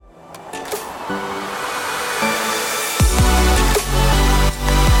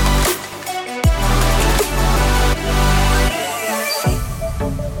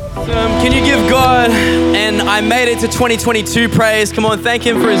I made it to 2022 praise. Come on, thank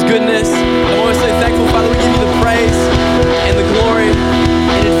him for his goodness. I'm always so thankful, Father, we give you the praise and the glory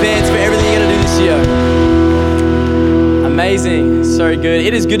in advance for everything you're gonna do this year. Amazing, so good.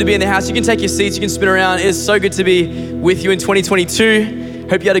 It is good to be in the house. You can take your seats, you can spin around. It is so good to be with you in 2022.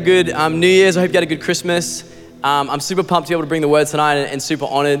 Hope you had a good New Year's. I hope you had a good Christmas. I'm super pumped to be able to bring the word tonight and super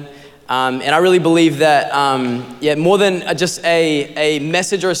honored. And I really believe that, more than just a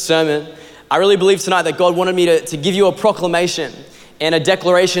message or a sermon, I really believe tonight that God wanted me to give you a proclamation and a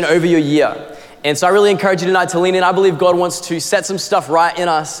declaration over your year. And so I really encourage you tonight to lean in. I believe God wants to set some stuff right in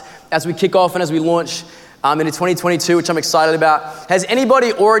us as we kick off and as we launch into 2022, which I'm excited about. Has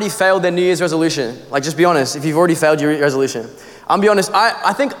anybody already failed their New Year's resolution? Like, just be honest, if you've already failed your resolution. I'll be honest,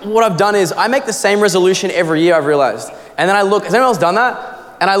 I think what I've done is I make the same resolution every year, I've realized. And then I look, has anyone else done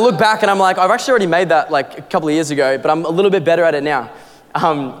that? And I look back and I'm like, I've actually already made that like a couple of years ago, but I'm a little bit better at it now.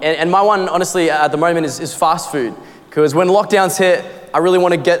 And my one, honestly, at the moment is fast food. Because when lockdowns hit, I really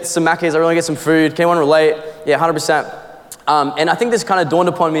want to get some Macca's, I really want to get some food. Can anyone relate? Yeah, 100%. And I think this kind of dawned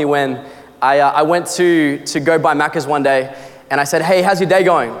upon me when I went to go buy Macca's one day, and I said, hey, how's your day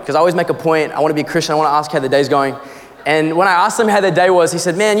going? Because I always make a point, I want to be a Christian, I want to ask how the day's going. And when I asked him how their day was, he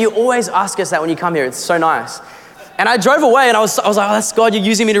said, man, you always ask us that when you come here, it's so nice. And I drove away and I was like, oh, that's God, you're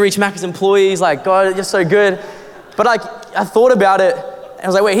using me to reach Macca's employees, like, God, you're so good. But like, I thought about it, and I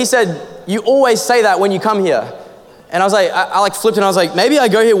was like, wait, he said, you always say that when you come here. And I was like, I like flipped and I was like, maybe I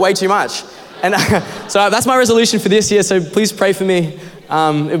go here way too much. And so that's my resolution for this year, so please pray for me.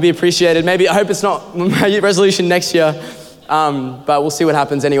 It would be appreciated. Maybe, I hope it's not my resolution next year, but we'll see what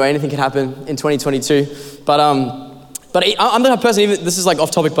happens anyway. Anything can happen in 2022. But I'm the type of person, even this is like off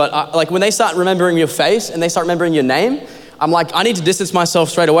topic, but like when they start remembering your face and they start remembering your name, I'm like, I need to distance myself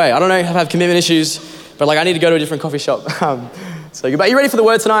straight away. I don't know if I have commitment issues, but like I need to go to a different coffee shop. So good. But are you ready for the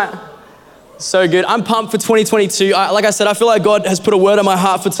word tonight? So good. I'm pumped for 2022. Like I said, I feel like God has put a word on my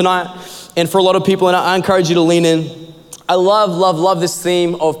heart for tonight and for a lot of people, and I encourage you to lean in. I love this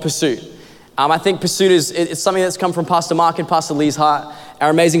theme of pursuit. I think pursuit it's something that's come from Pastor Mark and Pastor Lee's heart, our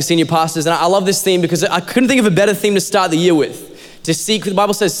amazing senior pastors. And I love this theme because I couldn't think of a better theme to start the year with. To seek, the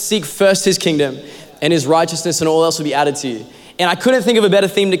Bible says, seek first his kingdom and his righteousness, and all else will be added to you. And I couldn't think of a better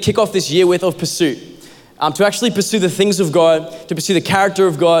theme to kick off this year with of pursuit. To actually pursue the things of God, to pursue the character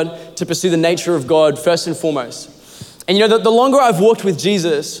of God, to pursue the nature of God first and foremost. And you know, the longer I've walked with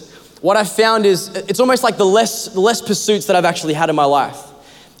Jesus, what I've found is it's almost like the less pursuits that I've actually had in my life.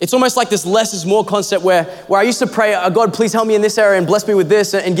 It's almost like this less is more concept where I used to pray, God, please help me in this area and bless me with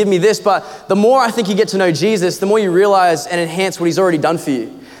this and give me this. But the more I think you get to know Jesus, the more you realize and enhance what he's already done for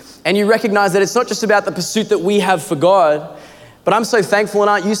you. And you recognize that it's not just about the pursuit that we have for God, but I'm so thankful, and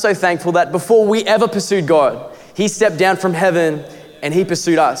aren't you so thankful, that before we ever pursued God, he stepped down from heaven and he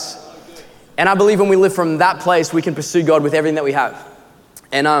pursued us. And I believe when we live from that place, we can pursue God with everything that we have.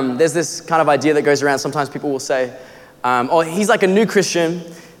 And there's this kind of idea that goes around. Sometimes people will say, oh, he's like a new Christian,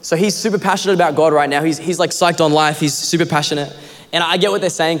 so he's super passionate about God right now. He's like psyched on life. He's super passionate. And I get what they're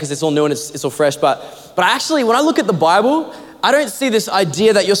saying because it's all new and it's all fresh. But actually, when I look at the Bible, I don't see this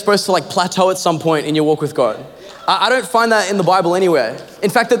idea that you're supposed to like plateau at some point in your walk with God. I don't find that in the Bible anywhere. In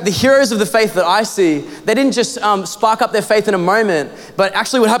fact, that the heroes of the faith that I see, they didn't just spark up their faith in a moment, but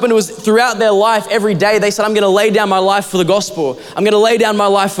actually what happened was throughout their life, every day, they said, I'm going to lay down my life for the gospel. I'm going to lay down my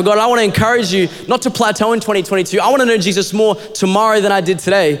life for God. And I want to encourage you not to plateau in 2022. I want to know Jesus more tomorrow than I did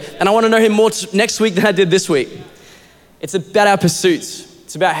today. And I want to know him more next week than I did this week. It's about our pursuits.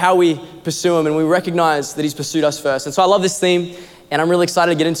 It's about how we pursue him, and we recognize that he's pursued us first. And so I love this theme, and I'm really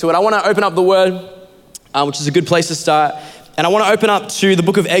excited to get into it. I want to open up the word, which is a good place to start. And I want to open up to the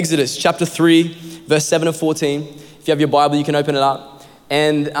book of Exodus, chapter 3, verse 7 and 14. If you have your Bible, you can open it up.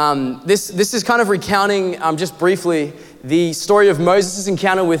 And this is kind of recounting, just briefly, the story of Moses'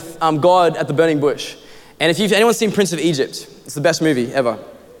 encounter with God at the burning bush. And if anyone's seen Prince of Egypt, it's the best movie ever,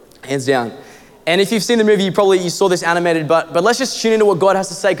 hands down. And if you've seen the movie, you saw this animated, but let's just tune into what God has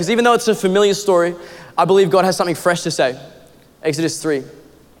to say, because even though it's a familiar story, I believe God has something fresh to say. Exodus 3.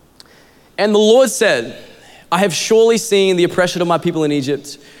 And the Lord said, I have surely seen the oppression of my people in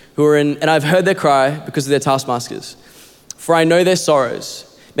Egypt, and I've heard their cry because of their taskmasters, for I know their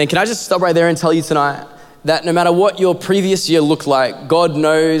sorrows. Man, can I just stop right there and tell you tonight that no matter what your previous year looked like, God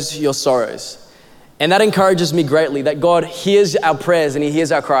knows your sorrows. And that encourages me greatly, that God hears our prayers and he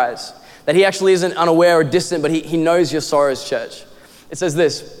hears our cries, that he actually isn't unaware or distant, but he knows your sorrows, church. It says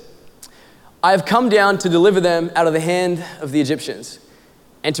this, I have come down to deliver them out of the hand of the Egyptians,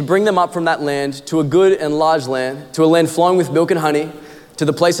 and to bring them up from that land to a good and large land, to a land flowing with milk and honey, to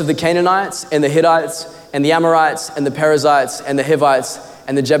the place of the Canaanites and the Hittites and the Amorites and the Perizzites and the Hivites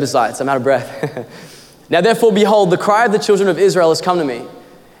and the Jebusites. I'm out of breath. Now therefore, behold, the cry of the children of Israel has come to me,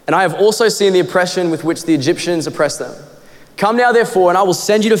 and I have also seen the oppression with which the Egyptians oppress them. Come now therefore, and I will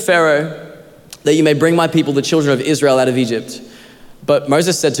send you to Pharaoh, that you may bring my people, the children of Israel, out of Egypt. But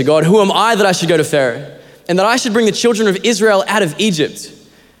Moses said to God, who am I that I should go to Pharaoh, and that I should bring the children of Israel out of Egypt?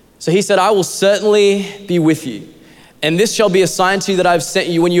 So he said, I will certainly be with you, and this shall be a sign to you that I have sent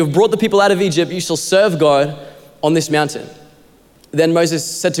you. When you have brought the people out of Egypt, you shall serve God on this mountain. Then Moses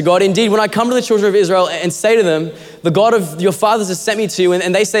said to God, indeed, when I come to the children of Israel and say to them, the God of your fathers has sent me to you,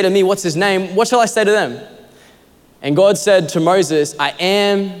 and they say to me, what's his name? What shall I say to them? And God said to Moses, I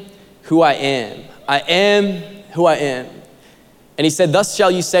am who I am. I am who I am. And he said, thus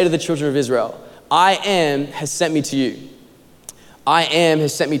shall you say to the children of Israel, I am has sent me to you. I am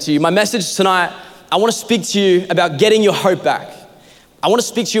has sent me to you. My message tonight, I want to speak to you about getting your hope back. I want to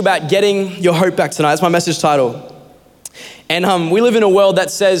speak to you about getting your hope back tonight. That's my message title. And we live in a world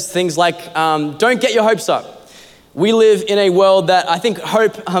that says things like, don't get your hopes up. We live in a world that I think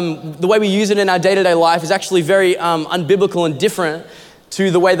hope, the way we use it in our day-to-day life is actually very unbiblical and different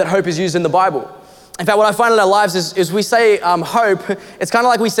to the way that hope is used in the Bible. In fact, what I find in our lives is we say hope, it's kind of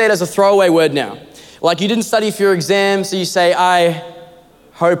like we say it as a throwaway word now. Like you didn't study for your exam, so you say, I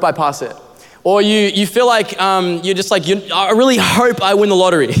hope I pass it. Or you feel like you're just like, I really hope I win the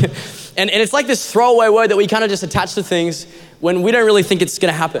lottery. And it's like this throwaway word that we kind of just attach to things when we don't really think it's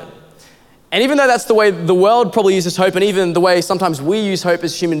going to happen. And even though that's the way the world probably uses hope, and even the way sometimes we use hope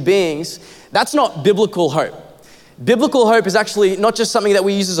as human beings, that's not biblical hope. Biblical hope is actually not just something that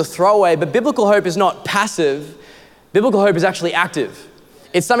we use as a throwaway, but biblical hope is not passive. Biblical hope is actually active.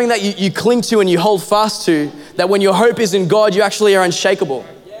 It's something that you cling to and you hold fast to, that when your hope is in God, you actually are unshakable.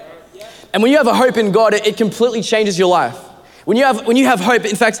 And when you have a hope in God, it completely changes your life. When you have hope,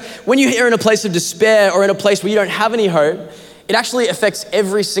 in fact, when you're in a place of despair or in a place where you don't have any hope, it actually affects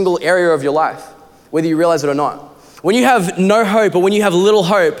every single area of your life, whether you realize it or not. When you have no hope or when you have little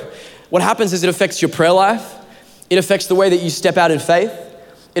hope, what happens is it affects your prayer life. It affects the way that you step out in faith.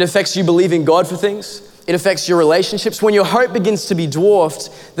 It affects you believing God for things. It affects your relationships. When your hope begins to be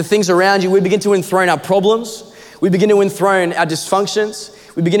dwarfed, the things around you, we begin to enthrone our problems. We begin to enthrone our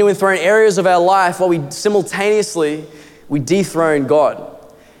dysfunctions. We begin to enthrone areas of our life while we simultaneously we dethrone God.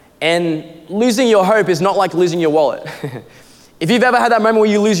 And losing your hope is not like losing your wallet. If you've ever had that moment where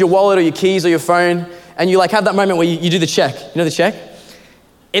you lose your wallet or your keys or your phone, and you like have that moment where you do the check, you know the check?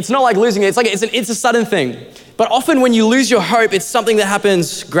 It's not like losing it, it's a sudden thing. But often when you lose your hope, it's something that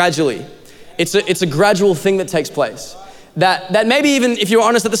happens gradually. It's a gradual thing that takes place. That maybe even if you're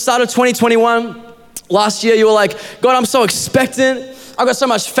honest, at the start of 2021, last year, you were like, God, I'm so expectant. I've got so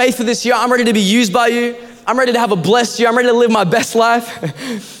much faith for this year. I'm ready to be used by you. I'm ready to have a blessed year. I'm ready to live my best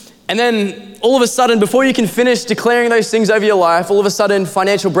life. And then all of a sudden, before you can finish declaring those things over your life, all of a sudden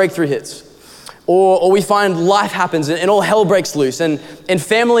financial breakthrough hits. Or we find life happens and all hell breaks loose and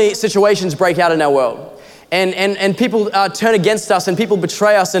family situations break out in our world. And people turn against us and people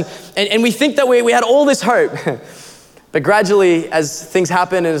betray us and we think that we had all this hope. But gradually, as things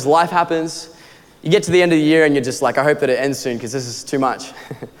happen and as life happens, you get to the end of the year and you're just like, I hope that it ends soon because this is too much.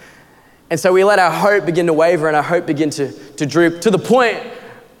 And so we let our hope begin to waver and our hope begin to droop to the point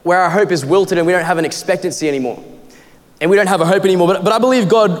where our hope is wilted and we don't have an expectancy anymore. And we don't have a hope anymore. But I believe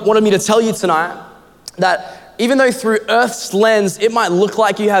God wanted me to tell you tonight that even though through earth's lens, it might look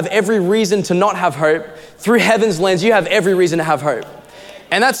like you have every reason to not have hope, through heaven's lens, you have every reason to have hope.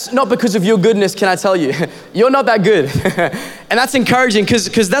 And that's not because of your goodness, can I tell you? You're not that good. And that's encouraging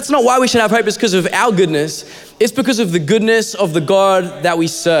because that's not why we should have hope. It's because of our goodness. It's because of the goodness of the God that we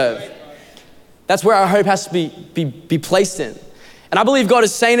serve. That's where our hope has to be placed in. And I believe God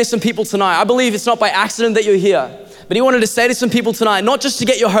is saying to some people tonight, I believe it's not by accident that you're here, but he wanted to say to some people tonight, not just to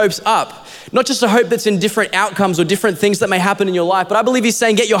get your hopes up, not just a hope that's in different outcomes or different things that may happen in your life, but I believe he's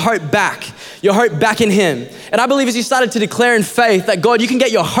saying, get your hope back in him. And I believe as you started to declare in faith that God, you can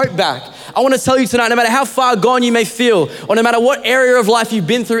get your hope back. I want to tell you tonight, no matter how far gone you may feel, or no matter what area of life you've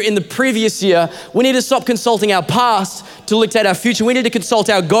been through in the previous year, we need to stop consulting our past to dictate our future. We need to consult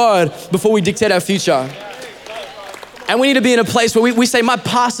our God before we dictate our future. And we need to be in a place where we say, my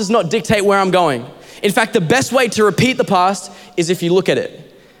past does not dictate where I'm going. In fact, the best way to repeat the past is if you look at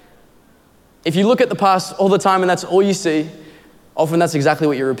it. If you look at the past all the time and that's all you see, often that's exactly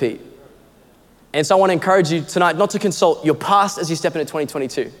what you repeat. And so I want to encourage you tonight not to consult your past as you step into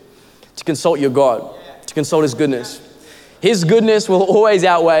 2022, to consult your God, to consult his goodness. His goodness will always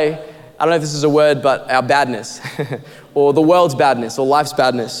outweigh, I don't know if this is a word, but our badness or the world's badness or life's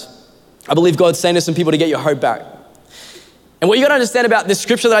badness. I believe God's saying to some people to get your hope back. And what you got to understand about this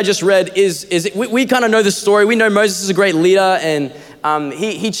scripture that I just read is we kind of know the story. We know Moses is a great leader and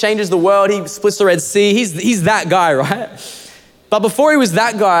He changes the world. He splits the Red Sea. He's that guy, right? But before he was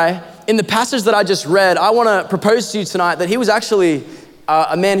that guy, in the passage that I just read, I want to propose to you tonight that he was actually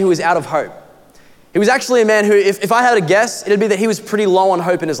a man who was out of hope. He was actually a man who, if I had a guess, it'd be that he was pretty low on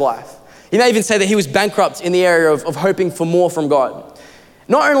hope in his life. You may even say that he was bankrupt in the area of hoping for more from God.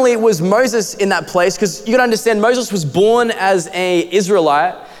 Not only was Moses in that place, because you got to understand, Moses was born as an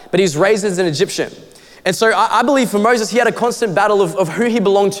Israelite, but he was raised as an Egyptian. And so I believe for Moses, he had a constant battle of who he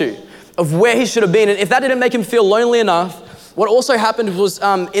belonged to, of where he should have been. And if that didn't make him feel lonely enough, what also happened was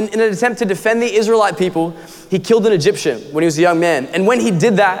in an attempt to defend the Israelite people, he killed an Egyptian when he was a young man. And when he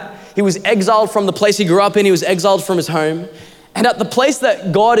did that, he was exiled from the place he grew up in. He was exiled from his home. And at the place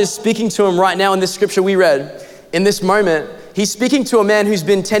that God is speaking to him right now in this scripture we read, in this moment, he's speaking to a man who's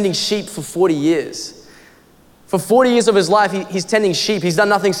been tending sheep for 40 years. For 40 years of his life, he's tending sheep. He's done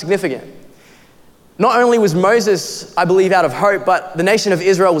nothing significant. Not only was Moses, I believe, out of hope, but the nation of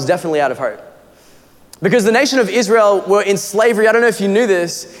Israel was definitely out of hope. Because the nation of Israel were in slavery. I don't know if you knew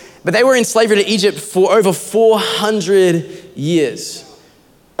this, but they were in slavery to Egypt for over 400 years.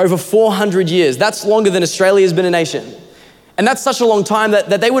 Over 400 years. That's longer than Australia has been a nation. And that's such a long time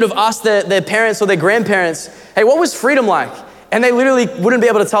that they would have asked their parents or their grandparents, hey, what was freedom like? And they literally wouldn't be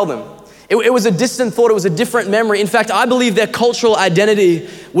able to tell them. It was a distant thought. It was a different memory. In fact, I believe their cultural identity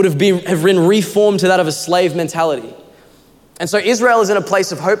would have been reformed to that of a slave mentality. And so Israel is in a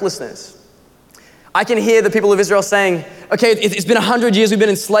place of hopelessness. I can hear the people of Israel saying, okay, it's been 100 years we've been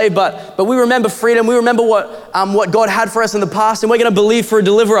enslaved, but we remember freedom. We remember what God had for us in the past, and we're going to believe for a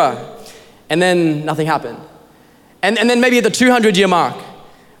deliverer. And then nothing happened. And then maybe at the 200-year mark,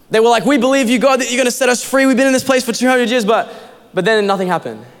 they were like, we believe you, God, that you're going to set us free. We've been in this place for 200 years, but then nothing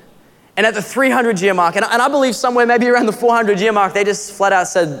happened. And at the 300-year mark, and I believe somewhere maybe around the 400-year mark, they just flat out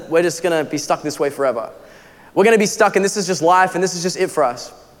said, we're just going to be stuck this way forever. We're going to be stuck, and this is just life, and this is just it for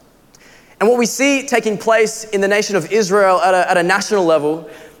us. And what we see taking place in the nation of Israel at a national level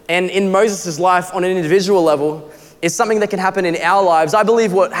and in Moses' life on an individual level is something that can happen in our lives. I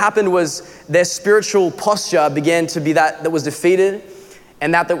believe what happened was their spiritual posture began to be that was defeated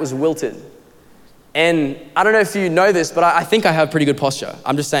and that was wilted. And I don't know if you know this, but I think I have pretty good posture.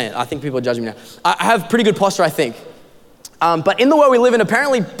 I'm just saying, I think people are judging me now. I have pretty good posture, I think. But in the world we live in,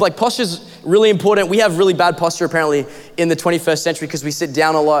 apparently, like, posture's really important. We have really bad posture, apparently, in the 21st century because we sit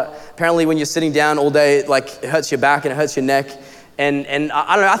down a lot. Apparently, when you're sitting down all day, like, it hurts your back and it hurts your neck. And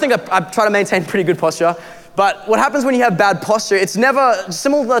I don't know, I think I try to maintain pretty good posture. But what happens when you have bad posture, it's never,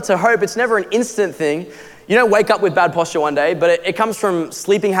 similar to hope, it's never an instant thing. You don't wake up with bad posture one day, but it comes from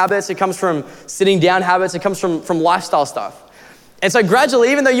sleeping habits, it comes from sitting down habits, it comes from lifestyle stuff. And so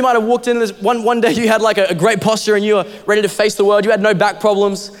gradually, even though you might have walked in this one day, you had like a great posture and you were ready to face the world, you had no back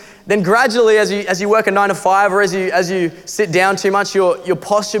problems. Then gradually, as you work a 9 to 5 or as you sit down too much, your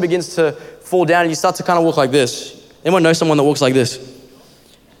posture begins to fall down and you start to kind of walk like this. Anyone know someone that walks like this?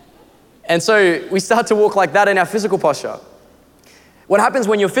 And so we start to walk like that in our physical posture. What happens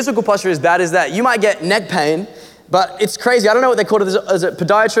when your physical posture is bad is that you might get neck pain, but it's crazy. I don't know what they call it. Is it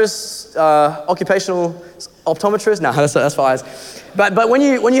podiatrist, occupational optometrist? No, that's for eyes. But when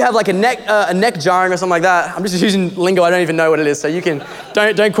you have like a neck jarring or something like that, I'm just using lingo. I don't even know what it is. So you can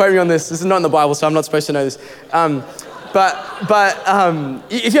don't quote me on this. This is not in the Bible, so I'm not supposed to know this. But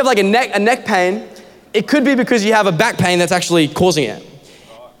if you have like a neck pain, it could be because you have a back pain that's actually causing it.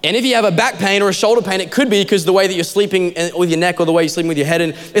 And if you have a back pain or a shoulder pain, it could be because the way that you're sleeping with your neck or the way you're sleeping with your head,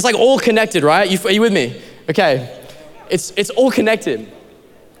 and it's like all connected, right? Are you with me? Okay. It's all connected.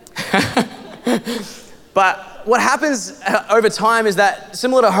 But what happens over time is that,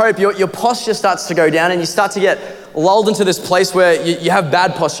 similar to hope, your posture starts to go down and you start to get lulled into this place where you have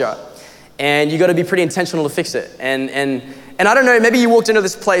bad posture and you got to be pretty intentional to fix it. And I don't know, maybe you walked into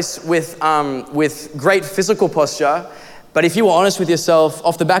this place with great physical posture, but if you were honest with yourself,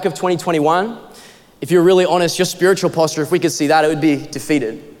 off the back of 2021, if you're really honest, your spiritual posture, if we could see that, it would be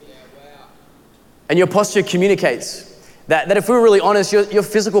defeated. And your posture communicates that if we were really honest, your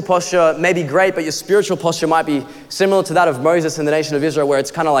physical posture may be great, but your spiritual posture might be similar to that of Moses and the nation of Israel, where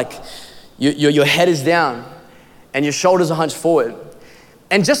it's kind of like your head is down and your shoulders are hunched forward.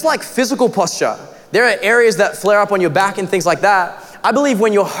 And just like physical posture, there are areas that flare up on your back and things like that. I believe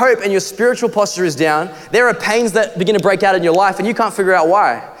when your hope and your spiritual posture is down, there are pains that begin to break out in your life and you can't figure out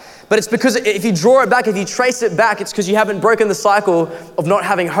why. But it's because if you draw it back, if you trace it back, it's because you haven't broken the cycle of not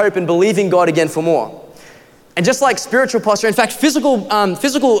having hope and believing God again for more. And just like spiritual posture, in fact, physical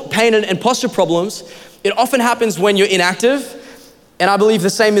pain and posture problems, it often happens when you're inactive. And I believe the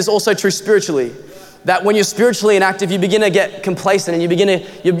same is also true spiritually. That when you're spiritually inactive, you begin to get complacent and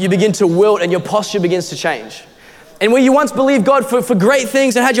you begin to wilt and your posture begins to change. And where you once believed God for great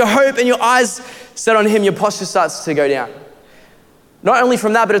things and had your hope and your eyes set on him, your posture starts to go down. Not only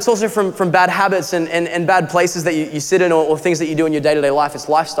from that, but it's also from bad habits and bad places that you sit in or things that you do in your day-to-day life. It's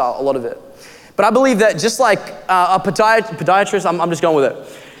lifestyle, a lot of it. But I believe that just like a podiatrist, I'm just going with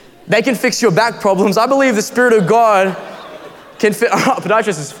it, they can fix your back problems. I believe the Spirit of God can fit,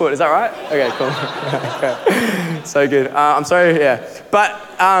 podiatrist's foot, is that right? Okay, cool. Okay. So good. I'm sorry, yeah. But,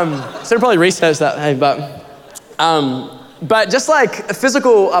 should probably research that, hey, but just like a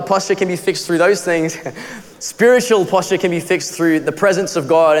physical posture can be fixed through those things, spiritual posture can be fixed through the presence of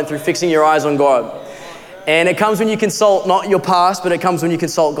God and through fixing your eyes on God. And it comes when you consult not your past, but it comes when you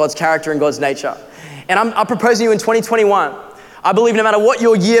consult God's character and God's nature. And I'm proposing you in 2021, I believe no matter what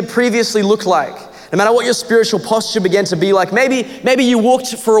your year previously looked like, no matter what your spiritual posture began to be like, maybe you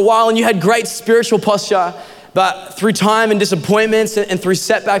walked for a while and you had great spiritual posture, but through time and disappointments and through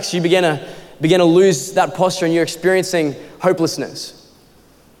setbacks, you began to lose that posture and you're experiencing hopelessness.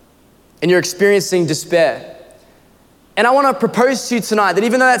 And you're experiencing despair. And I want to propose to you tonight that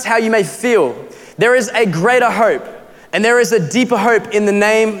even though that's how you may feel, there is a greater hope and there is a deeper hope in the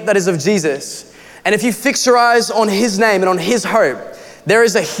name that is of Jesus. And if you fix your eyes on his name and on his hope, there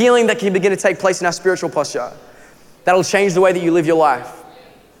is a healing that can begin to take place in our spiritual posture that'll change the way that you live your life.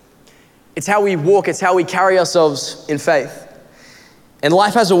 It's how we walk, it's how we carry ourselves in faith. And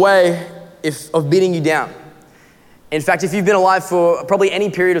life has a way of beating you down. In fact, if you've been alive for probably any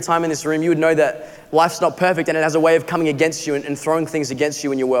period of time in this room, you would know that life's not perfect and it has a way of coming against you and throwing things against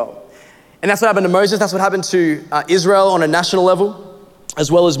you in your world. And that's what happened to Moses. That's what happened to Israel on a national level,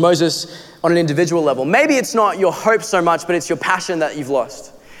 as well as Moses on an individual level. Maybe it's not your hope so much, but it's your passion that you've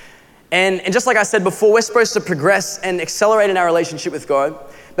lost. And just like I said before, we're supposed to progress and accelerate in our relationship with God.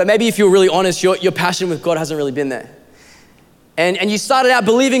 But maybe if you're really honest, your passion with God hasn't really been there. And you started out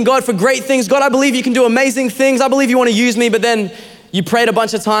believing God for great things. God, I believe you can do amazing things. I believe you want to use me. But then you prayed a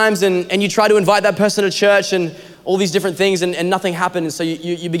bunch of times and you tried to invite that person to church and all these different things and nothing happened. And so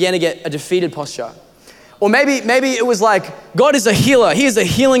you began to get a defeated posture. Or maybe it was like, God is a healer. He is a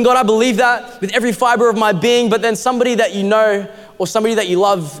healing God. I believe that with every fiber of my being. But then somebody that you know or somebody that you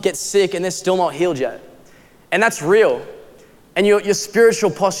love gets sick and they're still not healed yet. And that's real. And your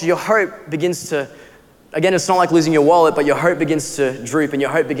spiritual posture, your hope begins to, again, it's not like losing your wallet, but your hope begins to droop and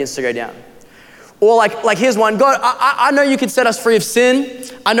your hope begins to go down. Or like here's one, God, I know you can set us free of sin.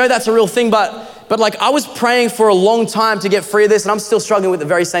 I know that's a real thing, but like I was praying for a long time to get free of this and I'm still struggling with the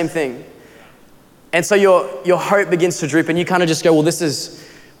very same thing. And so your hope begins to droop and you kind of just go, well, this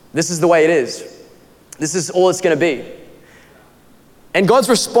is the way it is. This is all it's going to be. And God's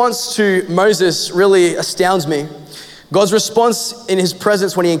response to Moses really astounds me. God's response in his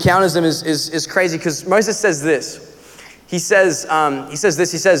presence when he encounters them is crazy because Moses says this. He says,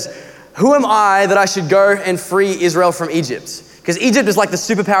 who am I that I should go and free Israel from Egypt? Because Egypt is like the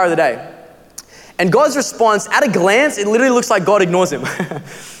superpower of the day. And God's response, at a glance, it literally looks like God ignores him.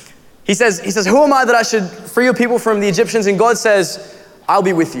 He says, who am I that I should free your people from the Egyptians? And God says, I'll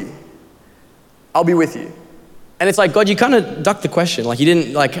be with you. I'll be with you. And it's like, God, you kind of ducked the question. Like you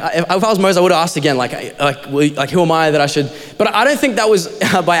didn't, like, if I was Moses, I would have asked again, like, who am I that I should? But I don't think that was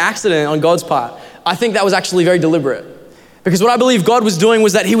by accident on God's part. I think that was actually very deliberate. Because what I believe God was doing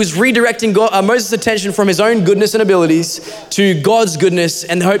was that he was redirecting Moses' attention from his own goodness and abilities to God's goodness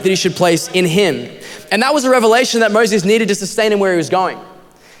and the hope that he should place in him. And that was a revelation that Moses needed to sustain him where he was going.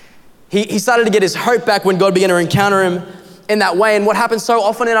 He started to get his hope back when God began to encounter him in that way. And what happens so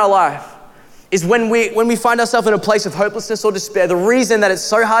often in our life is when we find ourselves in a place of hopelessness or despair, the reason that it's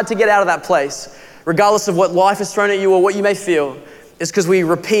so hard to get out of that place, regardless of what life has thrown at you or what you may feel, is because we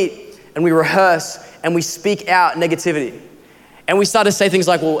repeat and we rehearse and we speak out negativity. And we start to say things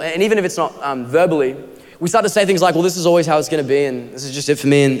like, well, and even if it's not verbally, we start to say things like, well, this is always how it's going to be and this is just it for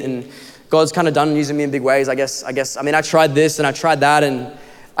me and God's kind of done using me in big ways. I guess, I mean, I tried this and I tried that and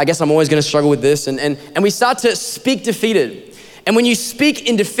I guess I'm always going to struggle with this. And we start to speak defeated. And when you speak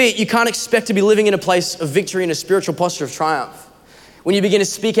in defeat, you can't expect to be living in a place of victory and a spiritual posture of triumph. When you begin to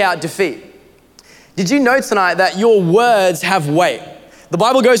speak out defeat. Did you know tonight that your words have weight? The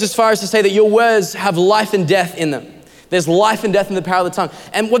Bible goes as far as to say that your words have life and death in them. There's life and death in the power of the tongue.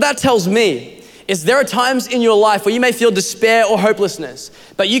 And what that tells me is there are times in your life where you may feel despair or hopelessness,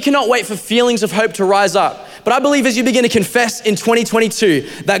 but you cannot wait for feelings of hope to rise up. But I believe as you begin to confess in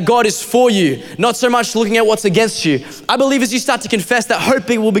 2022 that God is for you, not so much looking at what's against you. I believe as you start to confess that hope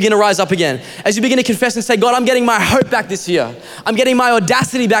will begin to rise up again. As you begin to confess and say, God, I'm getting my hope back this year. I'm getting my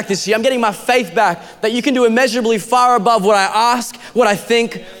audacity back this year. I'm getting my faith back that you can do immeasurably far above what I ask, what I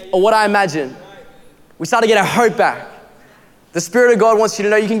think, or what I imagine. We start to get our hope back. The Spirit of God wants you to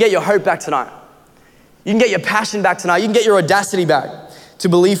know you can get your hope back tonight. You can get your passion back tonight. You can get your audacity back to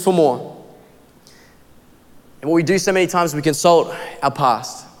believe for more. And what we do so many times, we consult our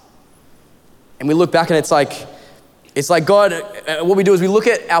past. And we look back and it's like God, what we do is we look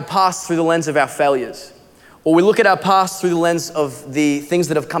at our past through the lens of our failures. Or we look at our past through the lens of the things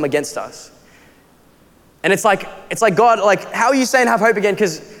that have come against us. And it's like God, like, how are you saying have hope again?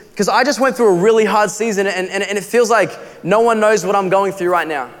 Because I just went through a really hard season and it feels like no one knows what I'm going through right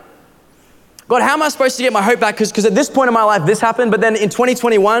now. God, how am I supposed to get my hope back? Because at this point in my life, this happened, but then in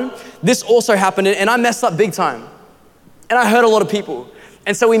 2021, this also happened and I messed up big time. And I hurt a lot of people.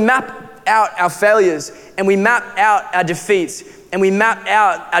 And so we map out our failures and we map out our defeats and we map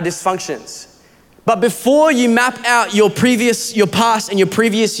out our dysfunctions. But before you map out your past and your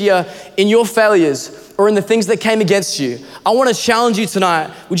previous year in your failures or in the things that came against you, I want to challenge you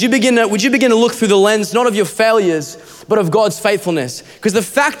tonight. Would you begin to look through the lens, not of your failures, but of God's faithfulness? Because the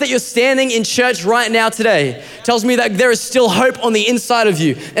fact that you're standing in church right now today tells me that there is still hope on the inside of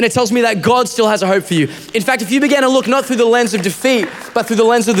you. And it tells me that God still has a hope for you. In fact, if you began to look not through the lens of defeat, but through the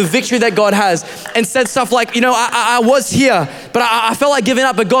lens of the victory that God has, and said stuff like, I was here, but I felt like giving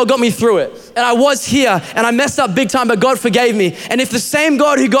up, but God got me through it. And I was here and I messed up big time, but God forgave me. And if the same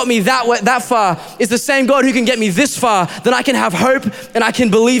God who got me that far is the same God who can get me this far, then I can have hope and I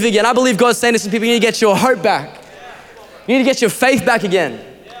can believe again. I believe God's saying to some people, you need to get your hope back. You need to get your faith back again.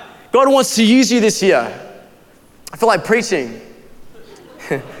 God wants to use you this year. I feel like preaching.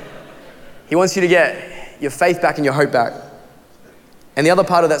 He wants you to get your faith back and your hope back. And the other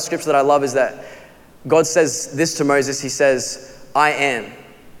part of that scripture that I love is that God says this to Moses. He says, I am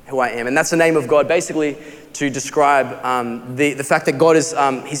who I am. And that's the name of God, basically to describe the fact that God is,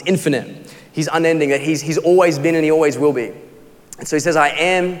 he's infinite. He's unending, that he's always been and he always will be. And so he says, I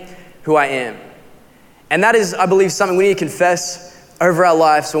am who I am. And that is, I believe, something we need to confess over our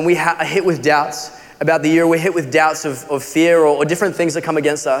lives when we are hit with doubts about the year. We're hit with doubts of fear or different things that come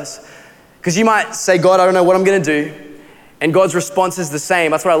against us. Because you might say, God, I don't know what I'm going to do. And God's response is the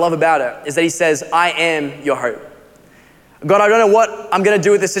same. That's what I love about it, is that he says, I am your hope. God, I don't know what I'm going to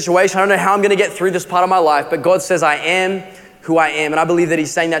do with this situation. I don't know how I'm going to get through this part of my life. But God says, I am who I am. And I believe that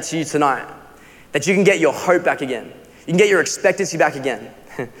he's saying that to you tonight. That you can get your hope back again. You can get your expectancy back again.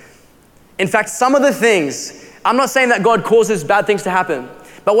 In fact, some of the things, I'm not saying that God causes bad things to happen,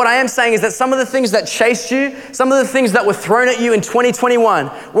 but what I am saying is that some of the things that chased you, some of the things that were thrown at you in 2021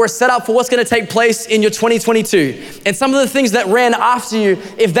 were set up for what's going to take place in your 2022. And some of the things that ran after you,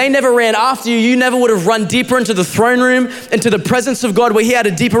 if they never ran after you, you never would have run deeper into the throne room, into the presence of God, where he had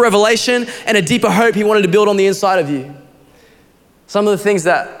a deeper revelation and a deeper hope he wanted to build on the inside of you. Some of the things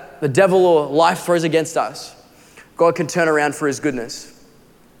that the devil or life throws against us, God can turn around for his goodness.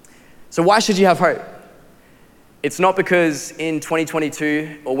 So why should you have hope? It's not because in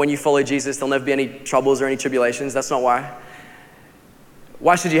 2022 or when you follow Jesus, there'll never be any troubles or any tribulations. That's not why.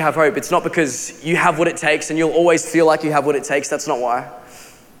 Why should you have hope? It's not because you have what it takes and you'll always feel like you have what it takes. That's not why.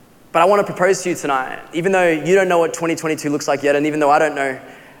 But I want to propose to you tonight, even though you don't know what 2022 looks like yet, and even though I don't know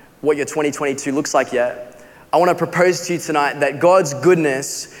what your 2022 looks like yet, I want to propose to you tonight that God's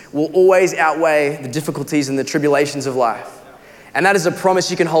goodness will always outweigh the difficulties and the tribulations of life. And that is a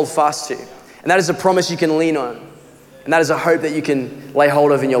promise you can hold fast to. And that is a promise you can lean on. And that is a hope that you can lay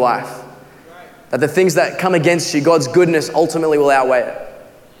hold of in your life. That the things that come against you, God's goodness ultimately will outweigh it.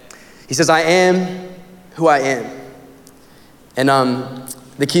 He says, I am who I am. And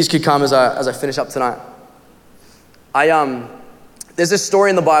the keys could come as I finish up tonight. There's this story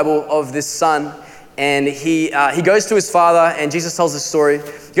in the Bible of this son, and he goes to his father, and Jesus tells this story.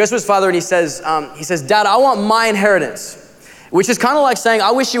 He goes to his father and he says, Dad, I want my inheritance. Which is kind of like saying,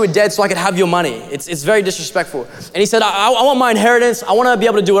 I wish you were dead so I could have your money. It's very disrespectful. And he said, I want my inheritance. I want to be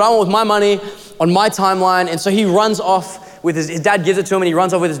able to do what I want with my money on my timeline. And so he runs off with his dad gives it to him and he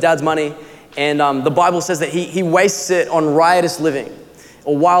runs off with his dad's money. And the Bible says that he wastes it on riotous living,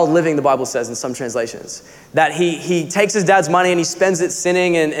 or wild living, the Bible says in some translations. That he takes his dad's money and he spends it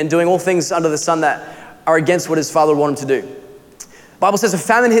sinning and doing all things under the sun that are against what his father would want him to do. The Bible says a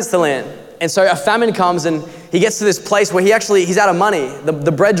famine hits the land. And so a famine comes and he gets to this place where he's out of money.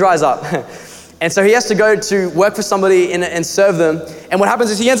 The bread dries up. And so he has to go to work for somebody and serve them. And what happens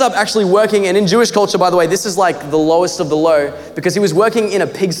is he ends up actually working, and in Jewish culture, by the way, this is like the lowest of the low, because he was working in a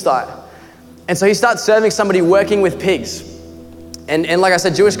pigsty. And so he starts serving somebody working with pigs. And like I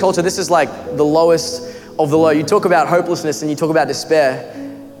said, Jewish culture, this is like the lowest of the low. You talk about hopelessness and you talk about despair.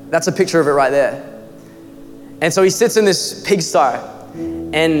 That's a picture of it right there. And so he sits in this pigsty.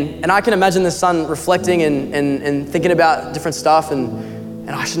 And I can imagine the son reflecting and thinking about different stuff and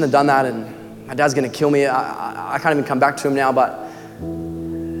I shouldn't have done that, and my dad's gonna kill me. I can't even come back to him now, but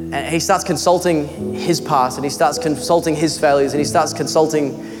And he starts consulting his past, and he starts consulting his failures, and he starts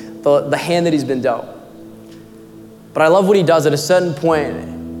consulting the hand that he's been dealt. But I love what he does at a certain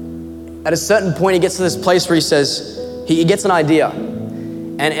point. At a certain point, he gets to this place where he says, he gets an idea.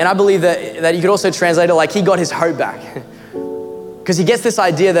 And I believe that you could also translate it like he got his hope back. Because he gets this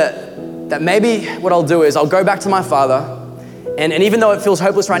idea that maybe what I'll do is I'll go back to my father, and even though it feels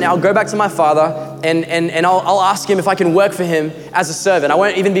hopeless right now, I'll go back to my father and I'll ask him if I can work for him as a servant. I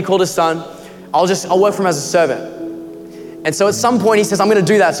won't even be called a son. I'll work for him as a servant. And so at some point he says, I'm gonna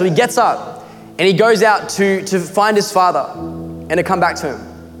do that. So he gets up and he goes out to find his father and to come back to him.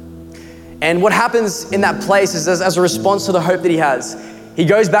 And what happens in that place is as a response to the hope that he has, he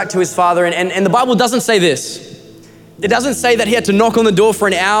goes back to his father and the Bible doesn't say this. It doesn't say that he had to knock on the door for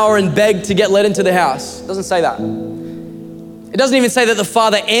an hour and beg to get let into the house. It doesn't say that. It doesn't even say that the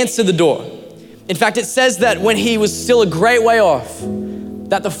father answered the door. In fact, it says that when he was still a great way off,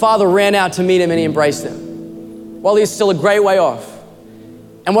 that the father ran out to meet him and he embraced him while he was still a great way off.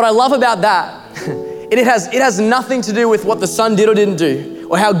 And what I love about that, it has nothing to do with what the son did or didn't do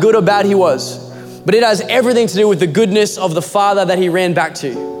or how good or bad he was, but it has everything to do with the goodness of the father that he ran back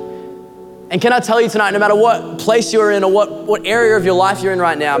to. And can I tell you tonight, no matter what place you're in or what area of your life you're in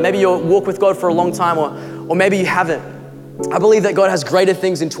right now, maybe you'll walk with God for a long time or maybe you haven't, I believe that God has greater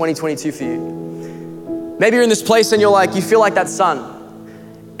things in 2022 for you. Maybe you're in this place and you feel like that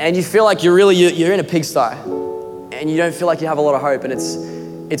son, and you feel like you're in a pigsty, and you don't feel like you have a lot of hope, and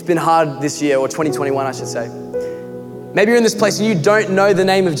it's been hard this year, or 2021 I should say. Maybe you're in this place and you don't know the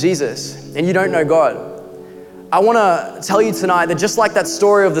name of Jesus, and you don't know God. I wanna tell you tonight that just like that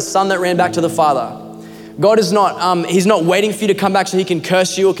story of the son that ran back to the father, God is not, he's not waiting for you to come back so he can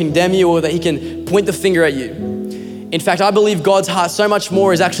curse you or condemn you or that he can point the finger at you. In fact, I believe God's heart so much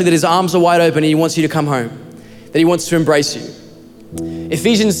more is actually that his arms are wide open and he wants you to come home, that he wants to embrace you.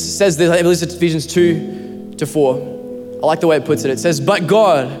 Ephesians says this, I believe it's Ephesians 2-4. I like the way it puts it. It says, but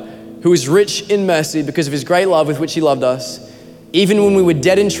God, who is rich in mercy because of his great love with which he loved us, even when we were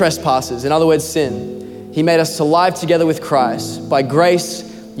dead in trespasses, in other words, sin, he made us to live together with Christ. By grace,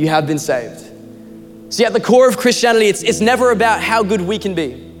 you have been saved. See, at the core of Christianity, it's never about how good we can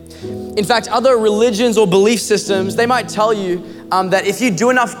be. In fact, other religions or belief systems, they might tell you that if you do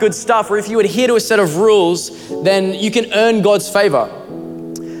enough good stuff or if you adhere to a set of rules, then you can earn God's favor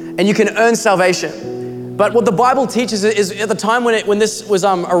and you can earn salvation. But what the Bible teaches is at the time when this was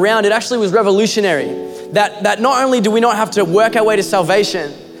around, it actually was revolutionary. That not only do we not have to work our way to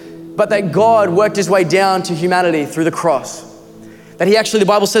salvation, but that God worked his way down to humanity through the cross. That he actually, the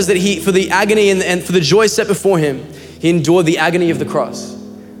Bible says that he, for the agony and for the joy set before him, he endured the agony of the cross.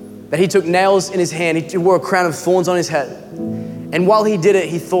 That he took nails in his hand, he wore a crown of thorns on his head. And while he did it,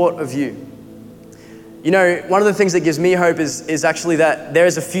 he thought of you. You know, one of the things that gives me hope is actually that there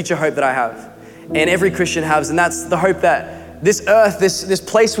is a future hope that I have. And every Christian has, and that's the hope that this earth, this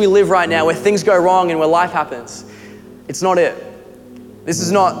place we live right now, where things go wrong and where life happens, it's not it. This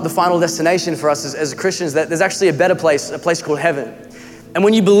is not the final destination for us as Christians, that there's actually a better place, a place called heaven. And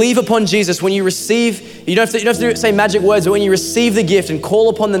when you believe upon Jesus, when you receive, you don't have to say magic words, but when you receive the gift and call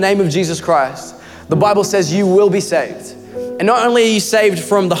upon the name of Jesus Christ, the Bible says you will be saved. And not only are you saved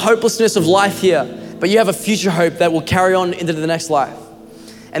from the hopelessness of life here, but you have a future hope that will carry on into the next life.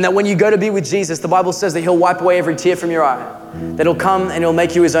 And that when you go to be with Jesus, the Bible says that he'll wipe away every tear from your eye, that he'll come and he'll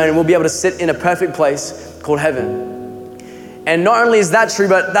make you his own, and we'll be able to sit in a perfect place called heaven. And not only is that true,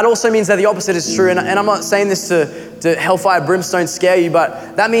 but that also means that the opposite is true. And I'm not saying this to hellfire brimstone scare you,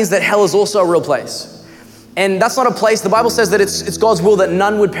 but that means that hell is also a real place. And that's not a place, the Bible says that it's God's will that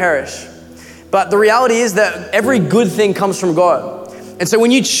none would perish. But the reality is that every good thing comes from God. And so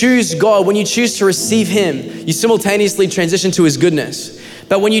when you choose God, when you choose to receive him, you simultaneously transition to his goodness.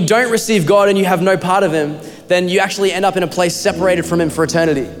 But when you don't receive God and you have no part of him, then you actually end up in a place separated from him for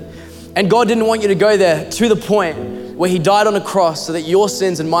eternity. And God didn't want you to go there, to the point where he died on a cross so that your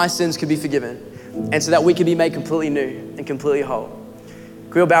sins and my sins could be forgiven, and so that we could be made completely new and completely whole.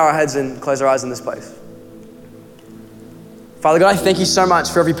 Can we all bow our heads and close our eyes in this place? Father God, I thank you so much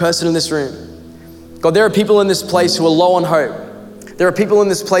for every person in this room. God, there are people in this place who are low on hope. There are people in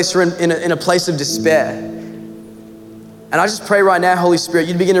this place who are in a place of despair. And I just pray right now, Holy Spirit,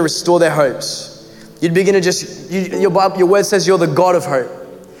 you'd begin to restore their hopes. You'd begin to your word says you're the God of hope.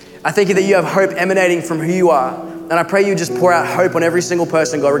 I thank you that you have hope emanating from who you are. And I pray you just pour out hope on every single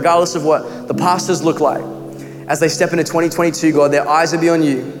person, God, regardless of what the pastors look like. As they step into 2022, God, their eyes would be on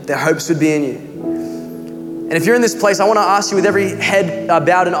you. Their hopes would be in you. And if you're in this place, I want to ask you with every head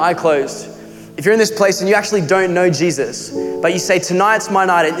bowed and eye closed, if you're in this place and you actually don't know Jesus, but you say, tonight's my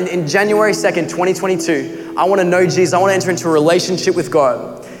night, in January 2nd, 2022, I want to know Jesus. I want to enter into a relationship with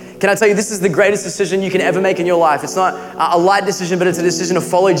God. Can I tell you, this is the greatest decision you can ever make in your life. It's not a light decision, but it's a decision to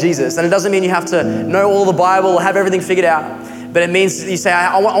follow Jesus. And it doesn't mean you have to know all the Bible or have everything figured out. But it means you say,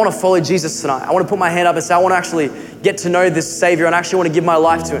 I want to follow Jesus tonight. I want to put my hand up and say, I want to actually get to know this Savior and I actually want to give my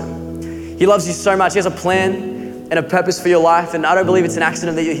life to him. He loves you so much. He has a plan and a purpose for your life. And I don't believe it's an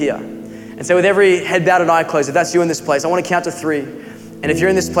accident that you're here. And so with every head bowed and eye closed, if that's you in this place, I want to count to 3. And if you're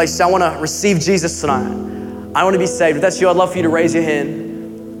in this place, say, I want to receive Jesus tonight. I want to be saved. If that's you, I'd love for you to raise your hand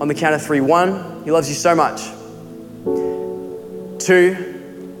on the count of 3. 1, he loves you so much.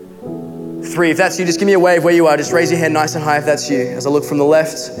 2, 3. If that's you, just give me a wave where you are. Just raise your hand nice and high if that's you. As I look from the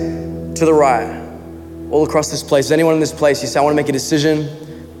left to the right, all across this place. Is anyone in this place, you say, I want to make a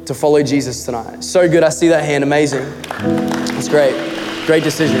decision to follow Jesus tonight. So good, I see that hand, amazing. That's great, great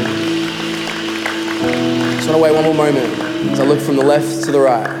decision. Just want to wait one more moment as I look from the left to the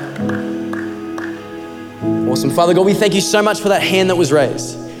right. Awesome. Father God, we thank you so much for that hand that was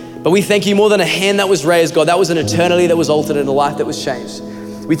raised. But we thank you more than a hand that was raised, God. That was an eternity that was altered and a life that was changed.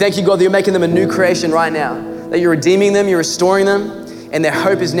 We thank you, God, that you're making them a new creation right now, that you're redeeming them, you're restoring them, and their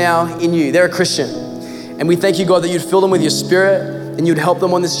hope is now in you. They're a Christian. And we thank you, God, that you'd fill them with your spirit and you'd help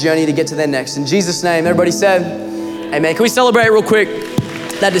them on this journey to get to their next. In Jesus' name, everybody said, amen. Can we celebrate real quick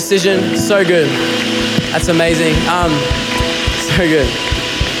that decision? So good. That's amazing. So good.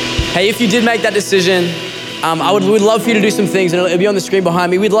 Hey, if you did make that decision, we'd love for you to do some things, and it'll be on the screen behind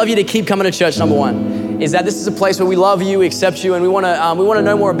me. We'd love you to keep coming to church. Number 1 is that this is a place where we love you, we accept you, and we want to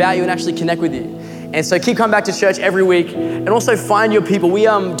know more about you and actually connect with you. And so keep coming back to church every week, and also find your people. We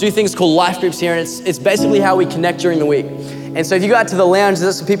do things called life groups here, and it's basically how we connect during the week. And so if you go out to the lounge,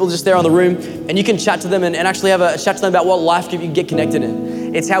 there's some people just there on the room, and you can chat to them and actually have a chat to them about what life group you can get connected in.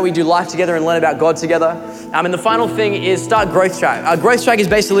 It's how we do life together and learn about God together. And the final thing is start Growth Track. Growth Track is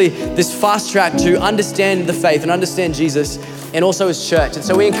basically this fast track to understand the faith and understand Jesus and also his church. And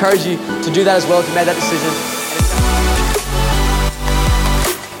so we encourage you to do that as well if you made that decision.